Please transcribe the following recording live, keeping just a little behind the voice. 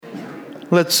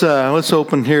Let's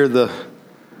open here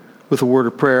with a word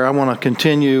of prayer. I want to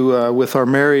continue with our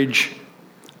marriage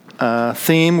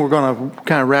theme. We're going to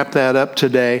kind of wrap that up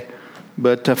today.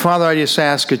 But Father, I just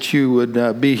ask that you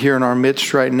would be here in our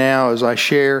midst right now as I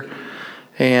share,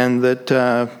 and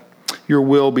that your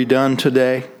will be done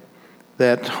today,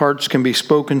 that hearts can be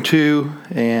spoken to,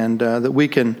 and that we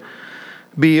can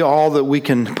be all that we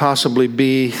can possibly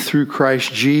be through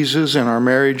Christ Jesus in our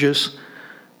marriages.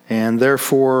 And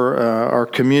therefore, our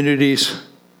communities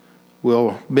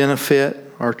will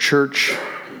benefit, our church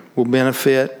will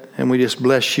benefit, and we just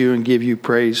bless you and give you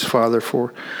praise, Father,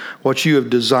 for what you have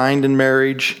designed in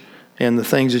marriage and the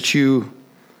things that you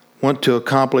want to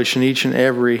accomplish in each and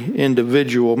every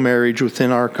individual marriage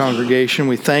within our congregation.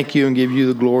 We thank you and give you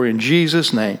the glory in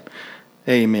Jesus' name.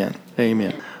 Amen.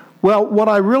 Amen. Well, what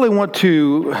I really want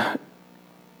to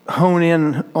hone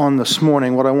in on this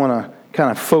morning, what I want to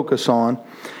kind of focus on,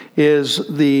 is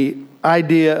the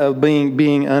idea of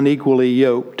being unequally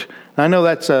yoked. I know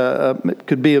that's it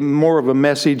could be more of a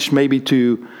message maybe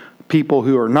to people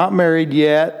who are not married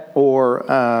yet,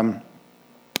 or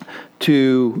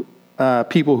to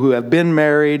people who have been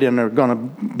married and are going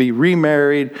to be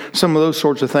remarried, some of those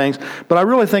sorts of things. But I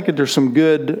really think that there's some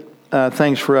good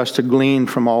things for us to glean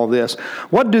from all of this.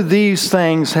 What do these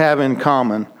things have in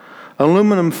common?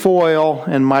 Aluminum foil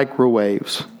and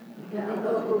microwaves.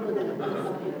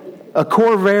 A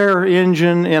Corvair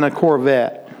engine in a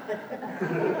Corvette.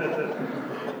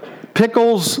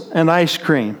 Pickles and ice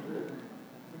cream.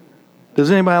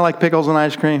 Does anybody like pickles and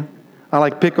ice cream? I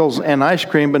like pickles and ice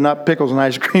cream, but not pickles and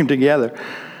ice cream together.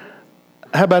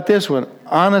 How about this one?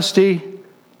 Honesty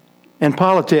and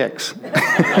politics.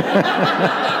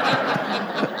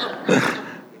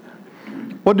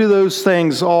 What do those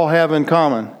things all have in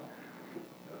common?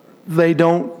 They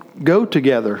don't go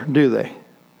together, do they?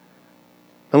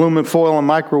 Aluminum foil and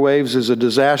microwaves is a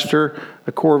disaster.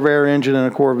 A Corvair engine and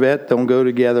a Corvette don't go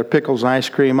together. Pickles and ice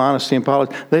cream, honesty and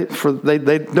politics,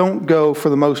 they don't go, for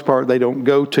the most part, they don't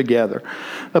go together.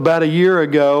 About a year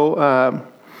ago,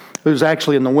 it was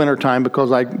actually in the wintertime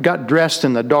because I got dressed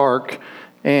in the dark,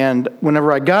 and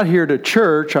whenever I got here to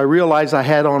church, I realized I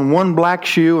had on one black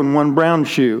shoe and one brown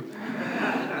shoe.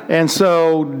 And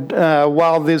so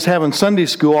while they was having Sunday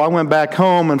school, I went back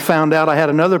home and found out I had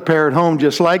another pair at home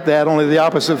just like that, only the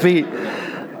opposite feet.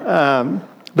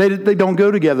 They don't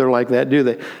go together like that, do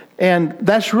they? And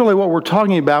that's really what we're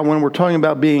talking about when we're talking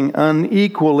about being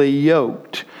unequally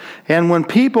yoked. And when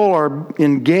people are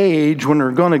engaged, when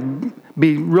they're going to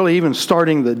be really even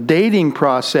starting the dating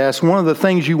process, one of the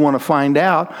things you want to find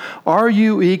out, are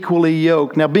you equally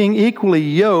yoked? Now, being equally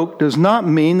yoked does not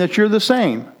mean that you're the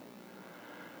same.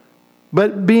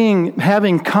 But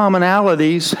having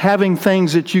commonalities, having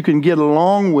things that you can get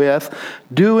along with,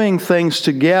 doing things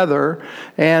together,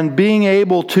 and being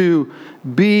able to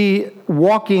be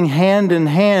walking hand in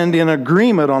hand in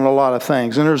agreement on a lot of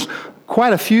things. And there's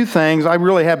quite a few things. I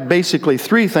really have basically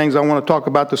three things I want to talk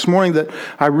about this morning that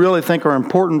I really think are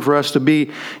important for us to be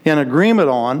in agreement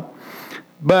on.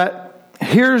 But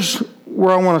here's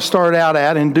where I want to start out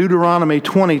at. In Deuteronomy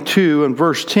 22 and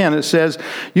verse 10, it says,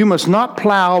 you must not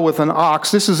plow with an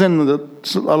ox. This is in a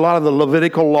lot of the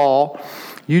Levitical law.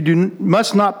 You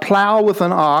must not plow with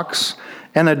an ox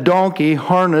and a donkey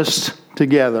harnessed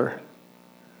together.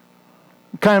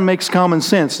 It kind of makes common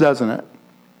sense, doesn't it?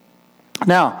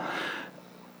 Now,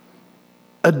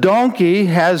 a donkey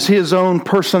has his own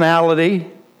personality,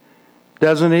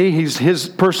 doesn't he? His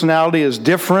personality is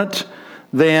different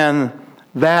than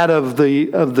that of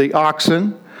the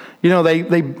oxen. You know,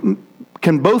 they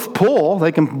can both pull.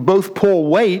 They can both pull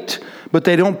weight, but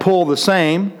they don't pull the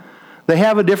same. They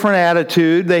have a different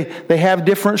attitude. They have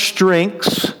different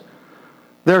strengths.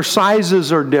 Their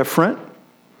sizes are different.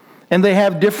 And they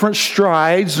have different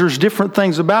strides. There's different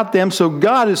things about them. So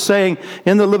God is saying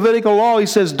in the Levitical law, He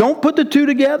says, don't put the two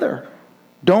together.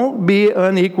 Don't be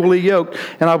unequally yoked.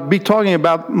 And I'll be talking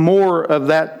about more of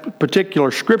that particular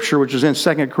scripture, which is in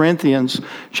 2 Corinthians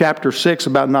chapter 6,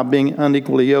 about not being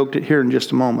unequally yoked, here in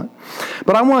just a moment.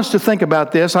 But I want us to think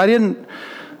about this. I didn't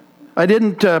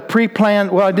pre-plan.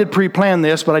 Well, I did pre-plan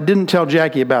this, but I didn't tell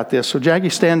Jackie about this. So Jackie,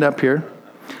 stand up here.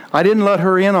 I didn't let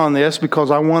her in on this because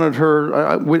I wanted her.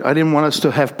 I didn't want us to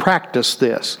have practiced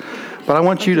this. But I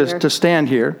want you to stand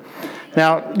here.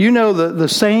 Now, you know the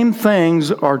same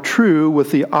things are true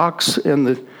with the ox and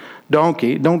the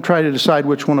donkey. Don't try to decide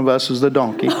which one of us is the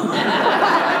donkey.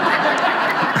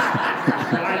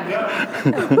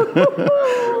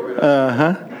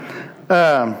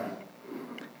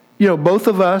 Both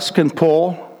of us can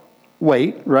pull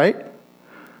weight, right?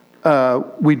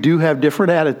 We do have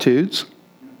different attitudes.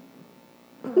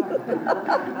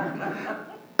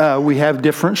 We have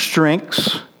different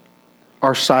strengths.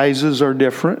 Our sizes are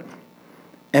different.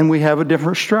 And we have a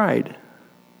different stride.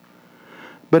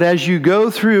 But as you go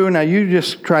through, now you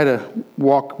just try to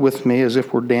walk with me as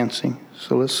if we're dancing.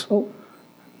 So let's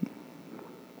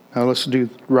do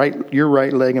your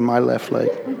right leg and my left leg.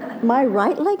 My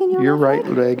right leg and your left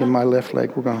right leg and my left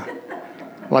leg. We're going to,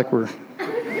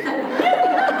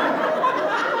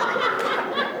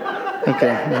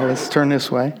 Okay, now let's turn this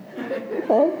way.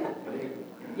 Okay.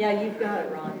 Yeah, you've got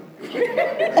it, Ron.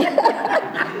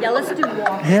 Yeah, let's do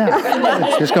walk. Yeah,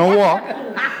 it's just going to walk.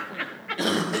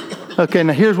 Okay,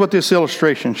 now here's what this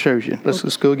illustration shows you.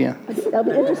 Let's go again. That'll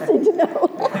be interesting to know.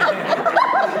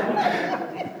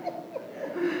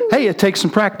 Hey, it takes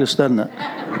some practice, doesn't it?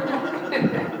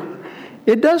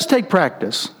 It does take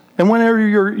practice. And whenever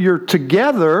you're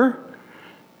together,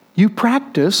 you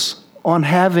practice on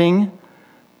having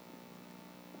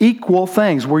equal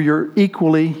things, where you're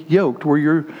equally yoked,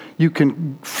 where you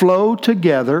can flow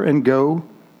together and go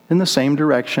in the same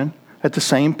direction at the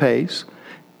same pace,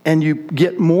 and you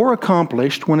get more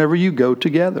accomplished whenever you go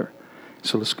together.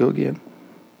 So let's go again.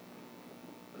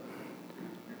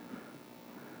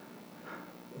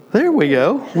 There we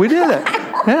go. We did it.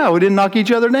 Yeah, we didn't knock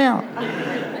each other down.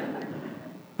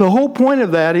 The whole point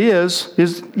of that is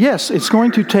yes, it's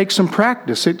going to take some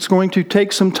practice. It's going to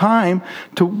take some time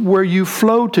to where you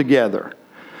flow together.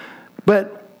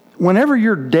 But whenever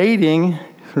you're dating,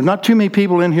 there's not too many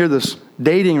people in here that's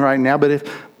dating right now, but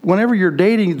whenever you're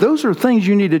dating, those are things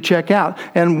you need to check out.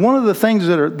 And one of the things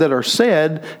that are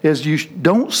said is you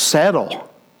don't settle.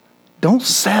 Don't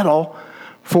settle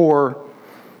for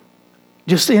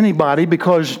just anybody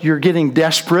because you're getting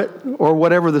desperate or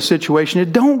whatever the situation is.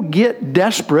 Don't get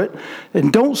desperate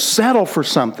and don't settle for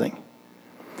something.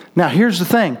 Now, here's the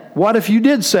thing. What if you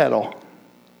did settle?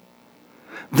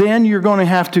 Then you're going to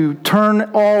have to turn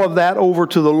all of that over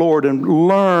to the Lord and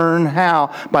learn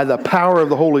how, by the power of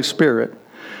the Holy Spirit,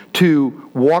 to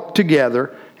walk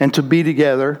together and to be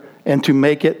together and to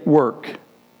make it work.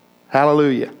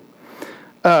 Hallelujah.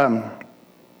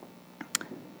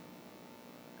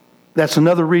 That's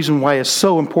another reason why it's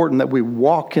so important that we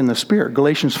walk in the Spirit.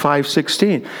 Galatians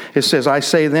 5:16, it says, I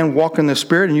say then, walk in the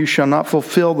Spirit, and you shall not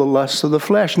fulfill the lusts of the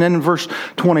flesh. And then in verse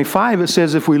 25, it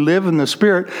says, if we live in the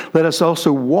Spirit, let us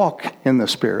also walk in the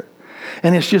Spirit.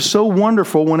 And it's just so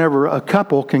wonderful whenever a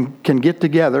couple can get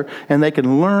together and they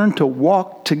can learn to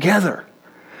walk together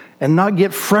and not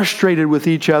get frustrated with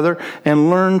each other and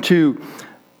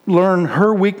learn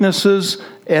her weaknesses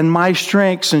and my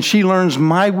strengths, and she learns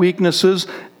my weaknesses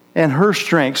and her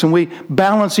strengths, and we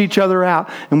balance each other out,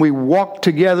 and we walk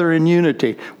together in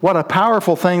unity. What a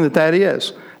powerful thing that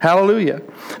is. Hallelujah.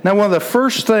 Now, one of the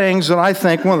first things that I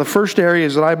think, one of the first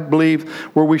areas that I believe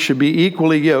where we should be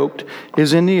equally yoked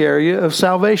is in the area of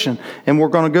salvation. And we're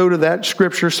going to go to that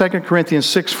scripture, 2 Corinthians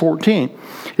 6:14.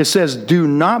 It says, do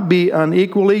not be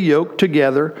unequally yoked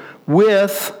together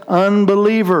with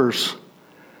unbelievers.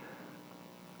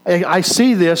 I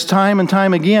see this time and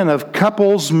time again of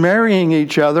couples marrying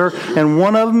each other, and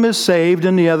one of them is saved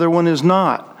and the other one is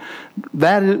not.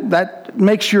 That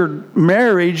makes your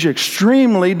marriage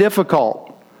extremely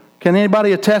difficult. Can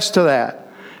anybody attest to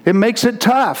that? It makes it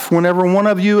tough whenever one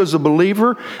of you is a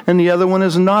believer and the other one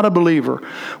is not a believer.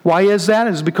 Why is that?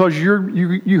 It's because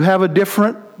you have a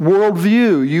different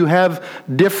worldview. You have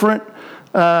different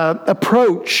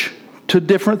approach to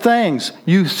different things.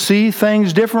 You see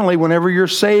things differently whenever you're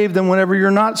saved than whenever you're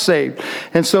not saved.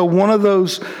 And so one of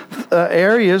those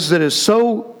areas that is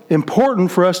so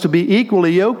important for us to be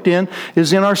equally yoked in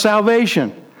is in our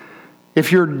salvation.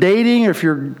 If you're dating, or if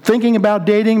you're thinking about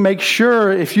dating, make sure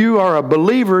if you are a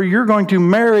believer, you're going to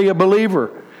marry a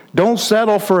believer. Don't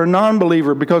settle for a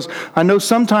non-believer, because I know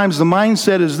sometimes the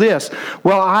mindset is this: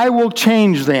 well, I will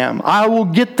change them. I will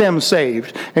get them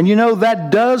saved. And you know,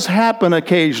 that does happen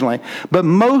occasionally. But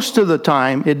most of the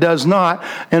time, it does not.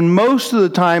 And most of the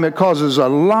time, it causes a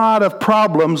lot of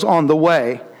problems on the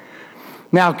way.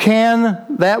 Now, can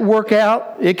that work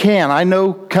out? It can. I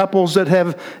know couples that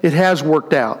it has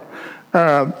worked out.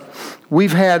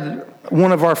 We've had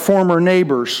one of our former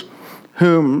neighbors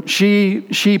whom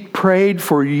she prayed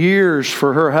for years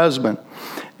for her husband,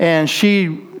 and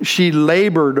she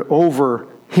labored over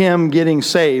him getting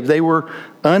saved. They were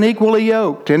unequally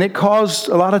yoked, and it caused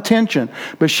a lot of tension.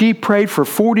 But she prayed for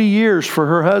 40 years for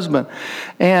her husband,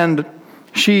 and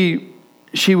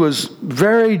she was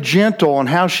very gentle on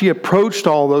how she approached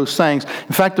all those things.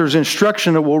 In fact, there's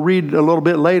instruction that we'll read a little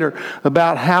bit later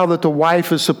about how that the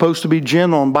wife is supposed to be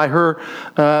gentle, and by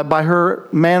her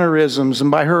mannerisms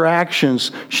and by her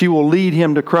actions, she will lead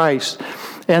him to Christ.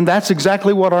 And that's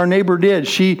exactly what our neighbor did.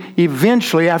 She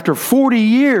eventually, after 40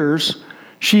 years,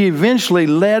 she eventually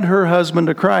led her husband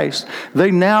to Christ. They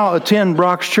now attend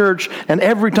Brock's church, and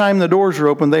every time the doors are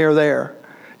open, they are there.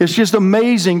 It's just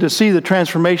amazing to see the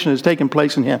transformation that's taken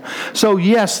place in him. So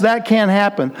yes, that can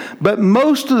happen. But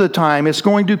most of the time, it's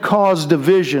going to cause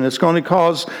division. It's going to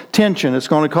cause tension. It's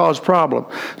going to cause problem.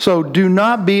 So do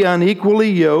not be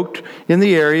unequally yoked in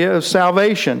the area of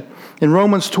salvation. In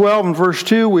Romans 12 and verse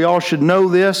 2, we all should know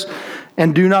this.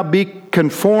 And do not be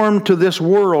conformed to this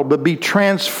world, but be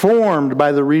transformed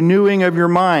by the renewing of your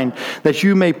mind, that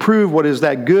you may prove what is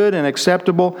that good and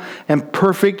acceptable and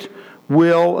perfect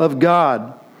will of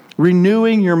God.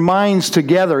 Renewing your minds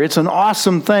together. It's an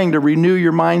awesome thing to renew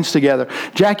your minds together.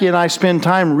 Jackie and I spend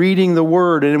time reading the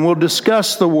Word, and we'll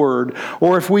discuss the Word.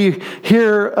 Or if we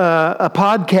hear a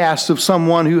podcast of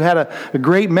someone who had a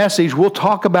great message, we'll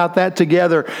talk about that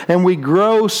together, and we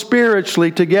grow spiritually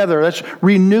together. That's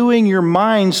renewing your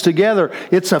minds together.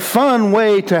 It's a fun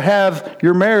way to have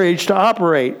your marriage to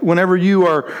operate whenever you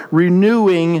are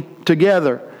renewing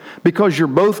together. Because you're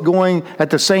both going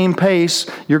at the same pace,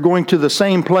 you're going to the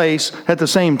same place at the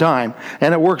same time.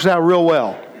 And it works out real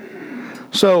well.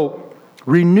 So,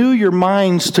 renew your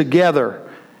minds together.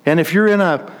 And if you're in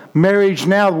a marriage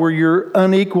now where you're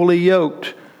unequally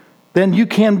yoked, then you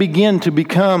can begin to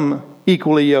become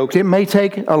equally yoked. It may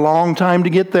take a long time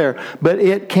to get there, but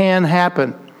it can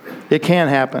happen. It can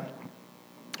happen.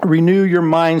 Renew your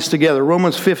minds together.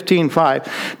 Romans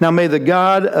 15:5. Now may the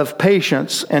God of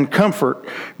patience and comfort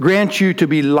grant you to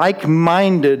be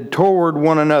like-minded toward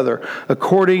one another,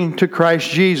 according to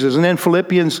Christ Jesus. And then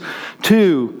Philippians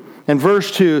 2 and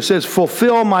verse 2 says,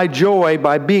 fulfill my joy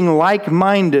by being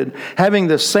like-minded, having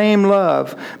the same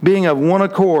love, being of one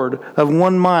accord, of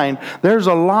one mind. There's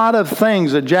a lot of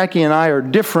things that Jackie and I are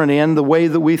different in, the way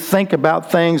that we think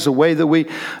about things, the way that we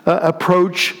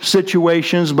approach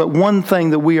situations. But one thing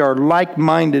that we are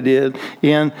like-minded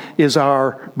in is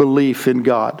our belief in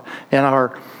God and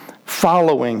our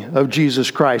following of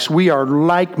Jesus Christ. We are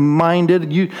like-minded.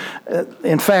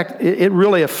 In fact, it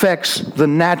really affects the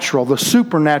natural. The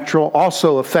supernatural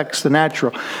also affects the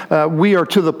natural. We are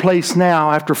to the place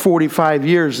now, after 45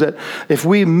 years, that if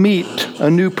we meet a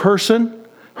new person,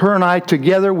 her and I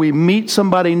together, we meet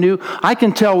somebody new, I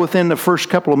can tell within the first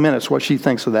couple of minutes what she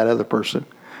thinks of that other person.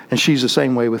 And she's the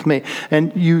same way with me.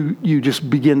 And you just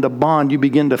begin to bond. You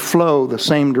begin to flow the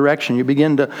same direction. You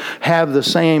begin to have the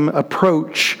same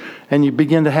approach. And you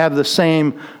begin to have the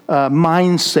same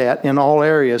mindset in all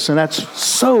areas. And that's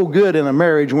so good in a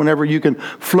marriage whenever you can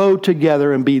flow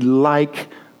together and be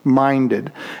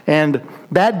like-minded. And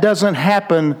that doesn't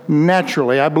happen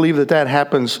naturally. I believe that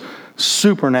happens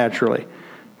supernaturally.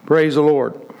 Praise the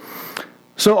Lord.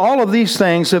 So all of these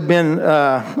things have been,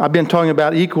 I've been talking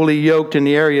about equally yoked in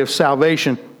the area of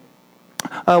salvation.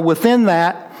 Within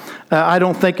that, I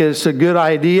don't think it's a good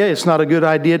idea. It's not a good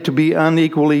idea to be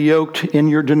unequally yoked in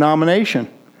your denomination,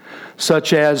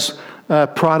 such as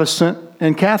Protestant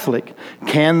and Catholic.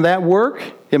 Can that work?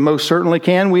 It most certainly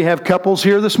can. We have couples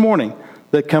here this morning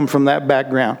that come from that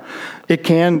background. It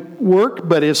can work,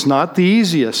 but it's not the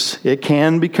easiest. It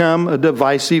can become a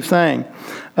divisive thing.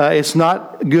 It's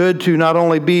not good to not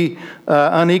only be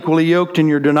unequally yoked in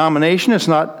your denomination, it's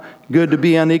not good to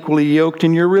be unequally yoked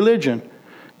in your religion.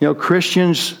 You know,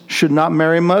 Christians should not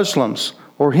marry Muslims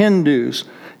or Hindus.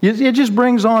 It just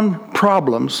brings on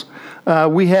problems.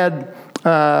 We had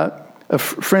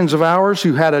friends of ours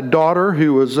who had a daughter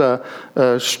who was a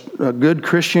good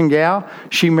Christian gal.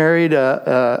 She married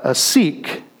a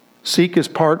Sikh. Sikh is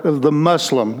part of the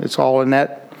Muslim. It's all in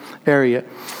that area.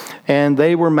 And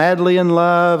they were madly in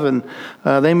love, and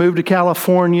they moved to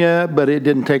California, but it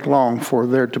didn't take long for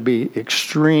there to be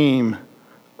extreme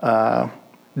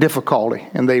difficulty,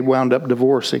 and they wound up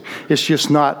divorcing. It's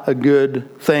just not a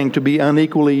good thing to be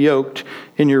unequally yoked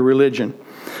in your religion.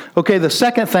 Okay, the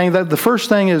second thing, the first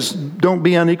thing is don't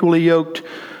be unequally yoked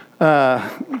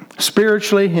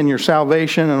spiritually in your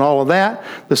salvation and all of that.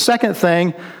 The second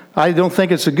thing, I don't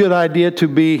think it's a good idea to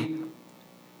be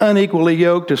unequally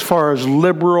yoked as far as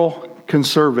liberal,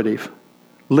 conservative.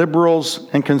 Liberals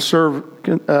and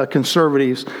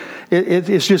conservatives.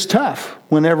 It's just tough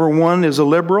whenever one is a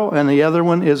liberal and the other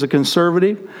one is a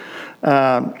conservative.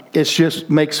 It just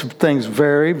makes things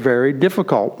very, very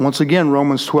difficult. Once again,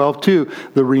 Romans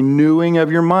 12:2, the renewing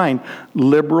of your mind.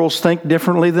 Liberals think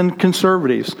differently than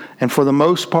conservatives. And for the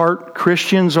most part,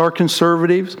 Christians are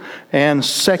conservatives, and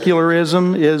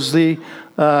secularism is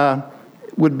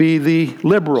would be the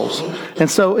liberals.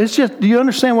 And so it's just, do you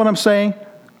understand what I'm saying?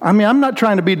 I mean, I'm not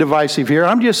trying to be divisive here.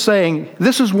 I'm just saying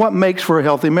this is what makes for a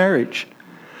healthy marriage.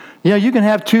 You can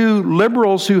have two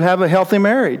liberals who have a healthy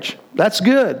marriage. That's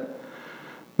good.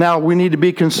 Now, we need to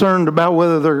be concerned about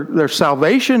whether their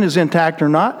salvation is intact or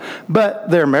not,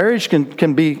 but their marriage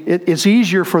can be, it's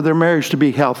easier for their marriage to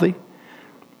be healthy.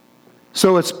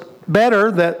 So it's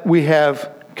better that we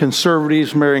have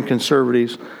conservatives marrying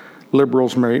conservatives,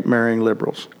 liberals marrying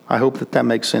liberals. I hope that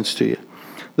makes sense to you.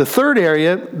 The third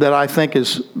area that I think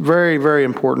is very, very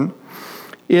important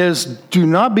is do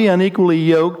not be unequally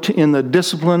yoked in the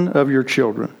discipline of your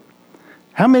children.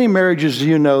 How many marriages do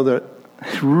you know that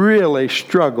really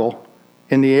struggle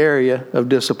in the area of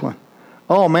discipline?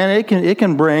 Oh man, it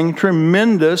can bring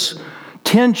tremendous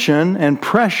tension and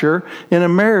pressure in a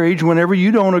marriage whenever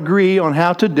you don't agree on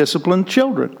how to discipline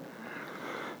children.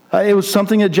 It was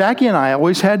something that Jackie and I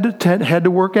always had to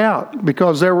work out,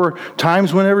 because there were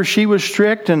times whenever she was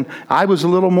strict and I was a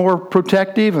little more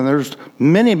protective, and there's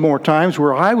many more times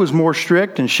where I was more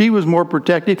strict and she was more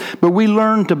protective, but we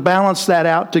learned to balance that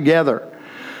out together.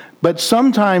 But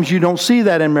sometimes you don't see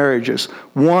that in marriages.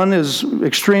 One is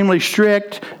extremely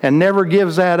strict and never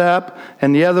gives that up,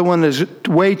 and the other one is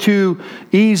way too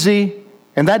easy,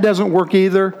 and that doesn't work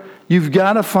either. You've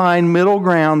got to find middle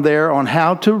ground there on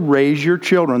how to raise your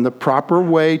children, the proper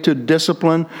way to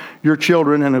discipline your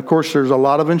children. And of course, there's a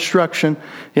lot of instruction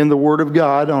in the Word of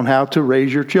God on how to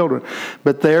raise your children.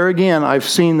 But there again, I've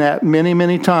seen that many,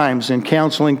 many times in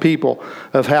counseling people,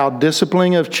 of how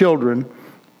disciplining of children,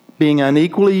 being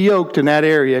unequally yoked in that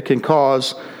area, can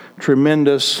cause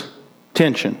tremendous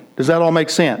tension. Does that all make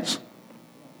sense?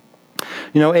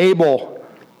 Abel,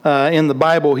 in the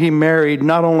Bible, he married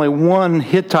not only one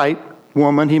Hittite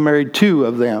woman, he married two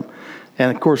of them. And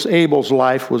of course, Abel's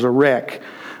life was a wreck.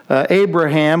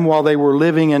 Abraham, while they were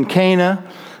living in Canaan,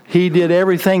 he did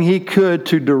everything he could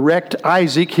to direct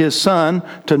Isaac, his son,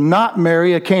 to not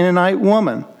marry a Canaanite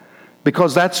woman,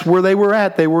 because that's where they were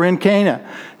at. They were in Canaan.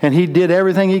 And he did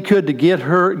everything he could to get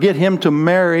him to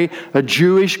marry a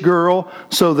Jewish girl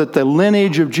so that the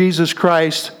lineage of Jesus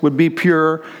Christ would be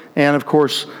pure. And of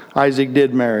course, Isaac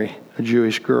did marry a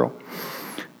Jewish girl.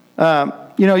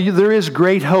 There is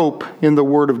great hope in the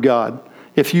Word of God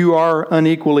if you are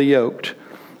unequally yoked.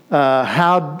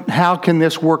 How can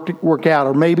this work out?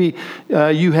 Or maybe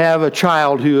you have a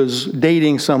child who is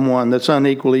dating someone that's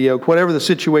unequally yoked, whatever the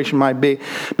situation might be.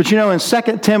 But in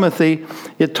 2 Timothy,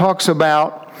 it talks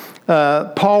about,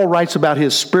 Paul writes about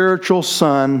his spiritual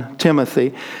son,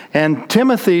 Timothy. And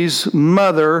Timothy's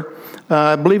mother,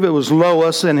 I believe it was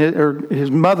Lois, and his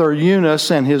mother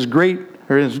Eunice, and his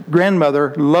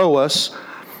grandmother Lois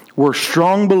were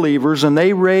strong believers, and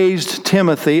they raised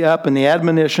Timothy up in the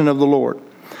admonition of the Lord.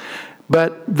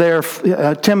 But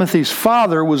Timothy's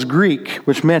father was Greek,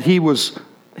 which meant he was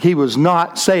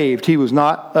not saved. He was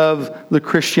not of the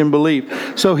Christian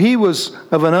belief. So he was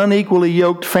of an unequally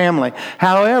yoked family.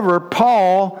 However,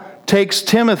 Paul takes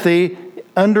Timothy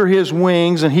under his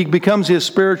wings, and he becomes his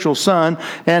spiritual son,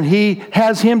 and he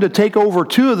has him to take over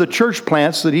two of the church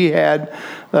plants that he had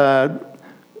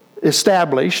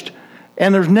established.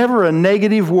 And there's never a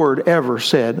negative word ever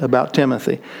said about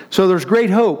Timothy. So there's great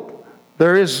hope.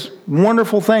 There is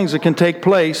wonderful things that can take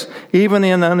place even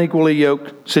in unequally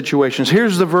yoked situations.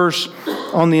 Here's the verse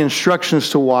on the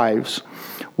instructions to wives.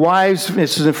 Wives,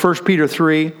 this is in 1 Peter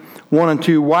 3, 1 and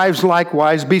 2. Wives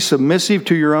likewise, be submissive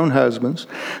to your own husbands,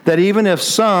 that even if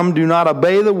some do not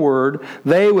obey the word,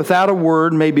 they without a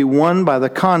word may be won by the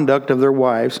conduct of their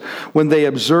wives, when they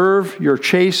observe your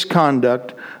chaste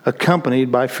conduct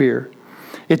accompanied by fear.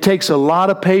 It takes a lot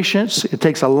of patience. It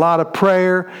takes a lot of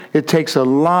prayer. It takes a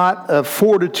lot of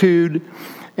fortitude.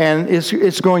 And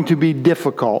it's going to be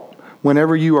difficult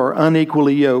whenever you are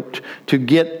unequally yoked to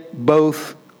get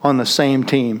both on the same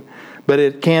team. But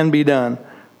it can be done.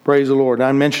 Praise the Lord.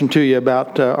 I mentioned to you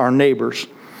about our neighbors.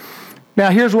 Now,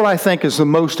 here's what I think is the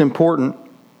most important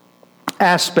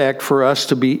aspect for us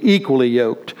to be equally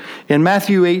yoked. In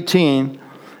Matthew 18,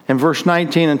 in verse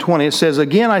 19 and 20, it says,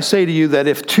 "Again I say to you that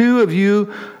if two of you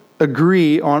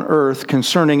agree on earth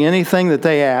concerning anything that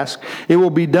they ask, it will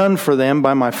be done for them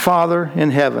by my Father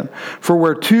in heaven. For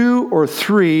where two or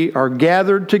three are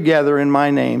gathered together in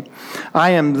my name,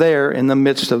 I am there in the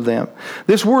midst of them."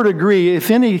 This word agree,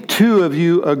 if any two of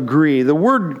you agree, the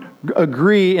word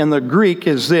agree in the Greek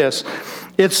is this.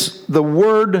 It's the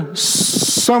word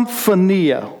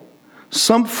symphonio.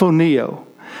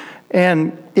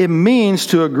 And it means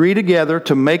to agree together,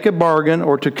 to make a bargain,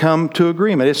 or to come to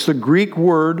agreement. It's the Greek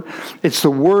word. It's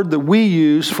the word that we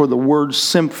use for the word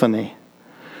symphony.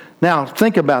 Now,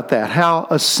 think about that, how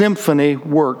a symphony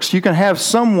works. You can have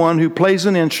someone who plays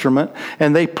an instrument,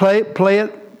 and they play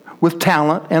it with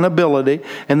talent and ability,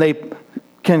 and they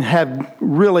can have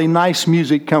really nice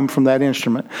music come from that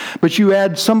instrument. But you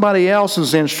add somebody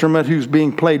else's instrument who's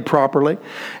being played properly,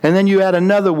 and then you add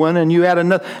another one, and you add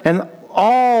another, and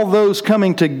all those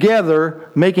coming together,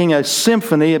 making a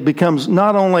symphony, it becomes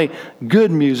not only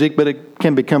good music, but it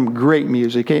can become great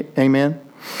music. Amen?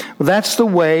 Well, that's the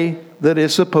way that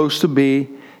it's supposed to be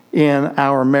in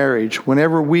our marriage.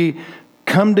 Whenever we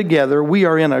come together, we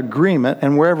are in agreement,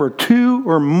 and wherever two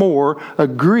or more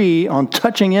agree on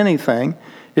touching anything,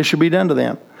 it should be done to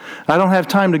them. I don't have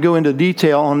time to go into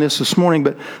detail on this morning,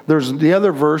 but there's the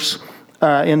other verse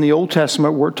in the Old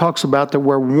Testament where it talks about that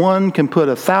where one can put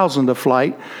 1,000 to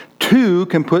flight, two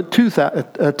can put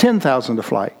 10,000 to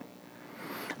flight.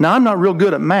 Now, I'm not real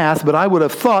good at math, but I would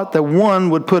have thought that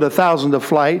one would put 1,000 to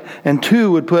flight and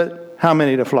two would put how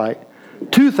many to flight?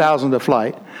 2,000 to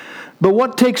flight. But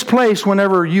what takes place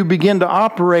whenever you begin to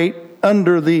operate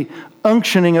under the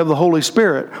unctioning of the Holy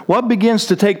Spirit? What begins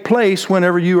to take place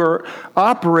whenever you are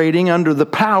operating under the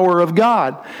power of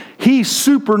God? He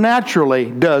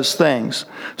supernaturally does things.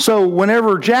 So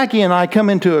whenever Jackie and I come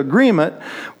into agreement,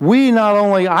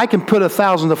 I can put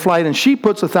 1,000 to flight and she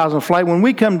puts 1,000 to flight. When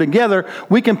we come together,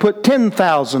 we can put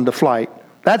 10,000 to flight.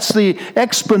 That's the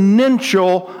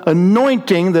exponential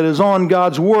anointing that is on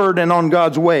God's Word and on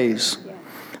God's ways.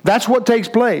 That's what takes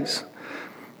place.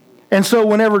 And so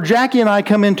whenever Jackie and I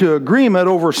come into agreement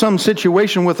over some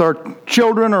situation with our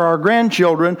children or our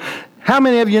grandchildren, how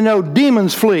many of you know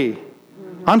demons flee?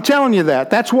 I'm telling you that.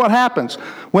 That's what happens.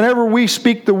 Whenever we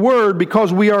speak the word,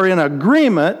 because we are in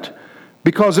agreement,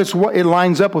 because it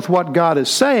lines up with what God is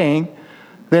saying,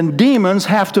 then demons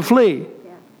have to flee.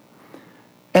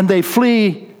 And they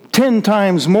flee 10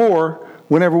 times more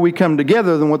whenever we come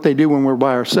together than what they do when we're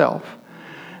by ourselves.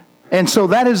 And so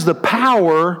that is the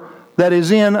power that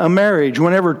is in a marriage.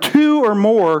 Whenever two or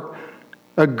more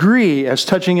agree as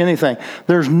touching anything,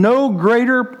 there's no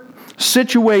greater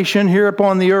situation here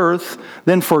upon the earth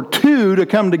than for two to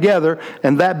come together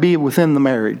and that be within the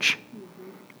marriage.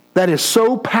 That is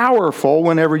so powerful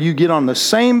whenever you get on the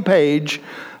same page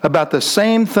about the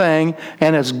same thing,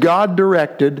 and as God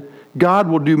directed, God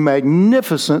will do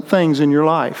magnificent things in your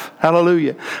life.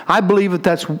 Hallelujah. I believe that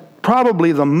that's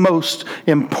probably the most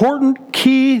important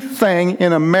key thing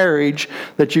in a marriage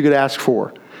that you could ask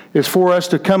for, is for us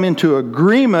to come into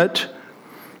agreement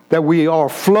that we are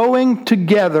flowing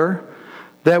together,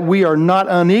 that we are not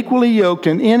unequally yoked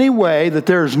in any way, that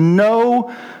there's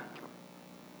nothing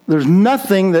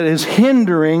that is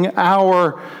hindering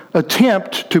our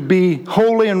attempt to be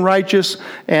holy and righteous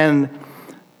and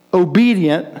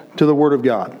obedient to the Word of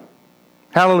God.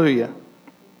 Hallelujah.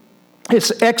 It's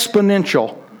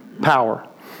exponential power.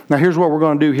 Now here's what we're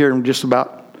going to do here in just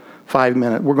about 5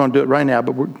 minutes. We're going to do it right now,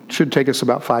 but it should take us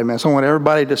about 5 minutes. I want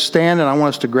everybody to stand, and I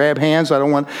want us to grab hands. I don't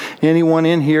want anyone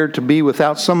in here to be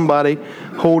without somebody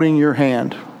holding your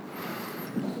hand.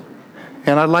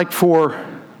 And I'd like for,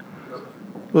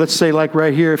 let's say like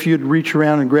right here, if you'd reach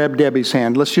around and grab Debbie's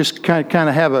hand. Let's just kind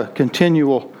of have a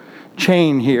continual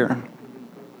chain here.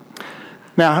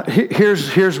 Now,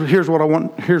 here's what I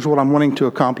want. Here's what I'm wanting to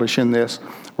accomplish in this.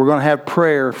 We're going to have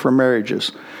prayer for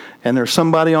marriages, and there's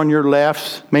somebody on your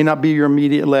left. May not be your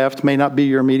immediate left, may not be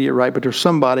your immediate right, but there's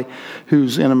somebody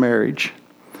who's in a marriage,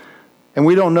 and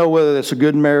we don't know whether it's a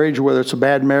good marriage or whether it's a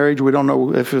bad marriage. We don't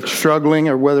know if it's struggling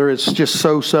or whether it's just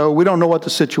so-so. We don't know what the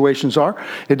situations are.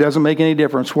 It doesn't make any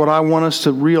difference. What I want us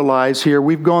to realize here,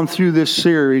 we've gone through this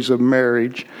series of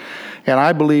marriage, and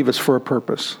I believe it's for a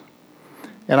purpose.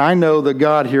 And I know that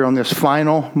God here on this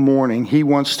final morning, He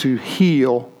wants to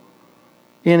heal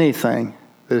anything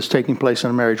that is taking place in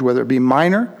a marriage, whether it be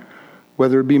minor,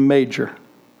 whether it be major.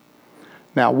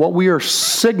 Now, what we are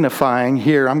signifying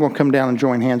here, I'm going to come down and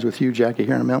join hands with you, Jackie,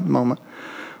 here in a moment.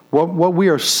 What we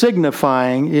are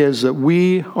signifying is that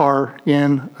we are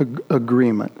in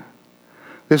agreement.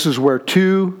 This is where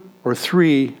 2 or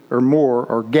 3 or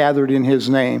more are gathered in His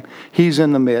name. He's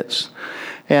in the midst.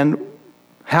 And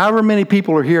however many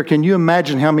people are here, can you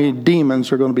imagine how many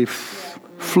demons are going to be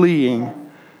fleeing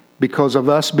because of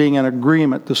us being in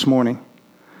agreement this morning?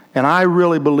 And I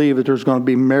really believe that there's going to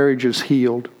be marriages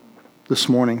healed this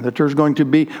morning. That there's going to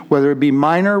be, whether it be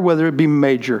minor, whether it be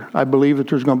major, I believe that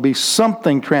there's going to be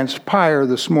something transpire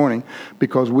this morning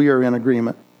because we are in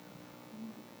agreement.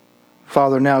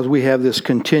 Father, now as we have this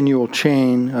continual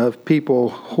chain of people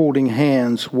holding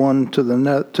hands, one to the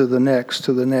next, to the next,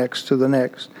 to the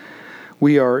next,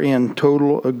 we are in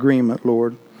total agreement,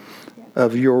 Lord,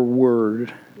 of your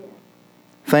word.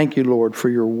 Thank you, Lord, for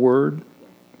your word.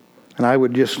 And I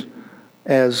would just,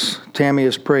 as Tammy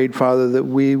has prayed, Father, that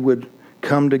we would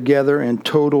come together in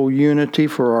total unity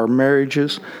for our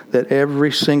marriages, that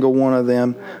every single one of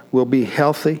them will be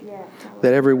healthy,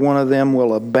 that every one of them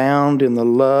will abound in the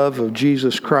love of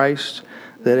Jesus Christ,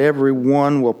 that every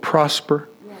one will prosper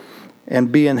and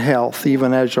be in health,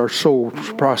 even as our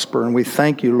souls prosper. And we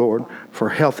thank you, Lord, for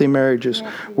healthy marriages.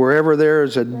 Wherever there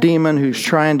is a demon who's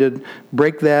trying to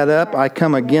break that up, I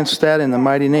come against that in the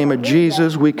mighty name of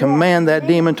Jesus. We command that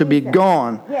demon to be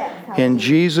gone in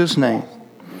Jesus' name.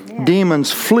 Demons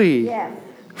flee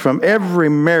from every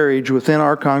marriage within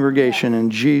our congregation in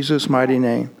Jesus' mighty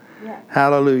name.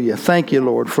 Hallelujah. Thank you,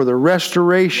 Lord, for the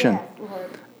restoration,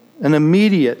 an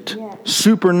immediate,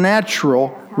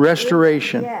 supernatural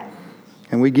restoration.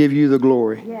 And we give you the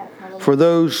glory. For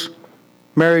those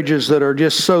marriages that are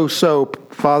just so,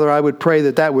 Father, I would pray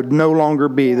that that would no longer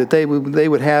be, that they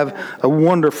would have a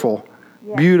wonderful,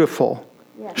 beautiful,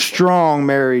 strong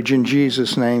marriage in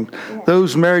Jesus' name.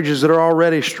 Those marriages that are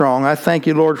already strong, I thank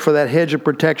you, Lord, for that hedge of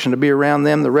protection to be around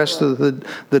them the rest of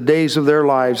the days of their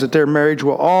lives, that their marriage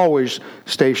will always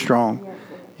stay strong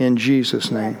in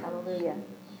Jesus' name.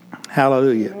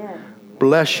 Hallelujah.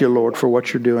 Bless you, Lord, for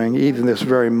what you're doing, even this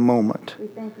very moment.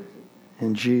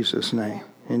 In Jesus' name.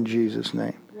 In Jesus'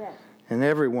 name. And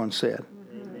everyone said,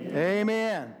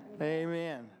 Amen.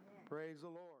 Amen. Praise the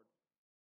Lord.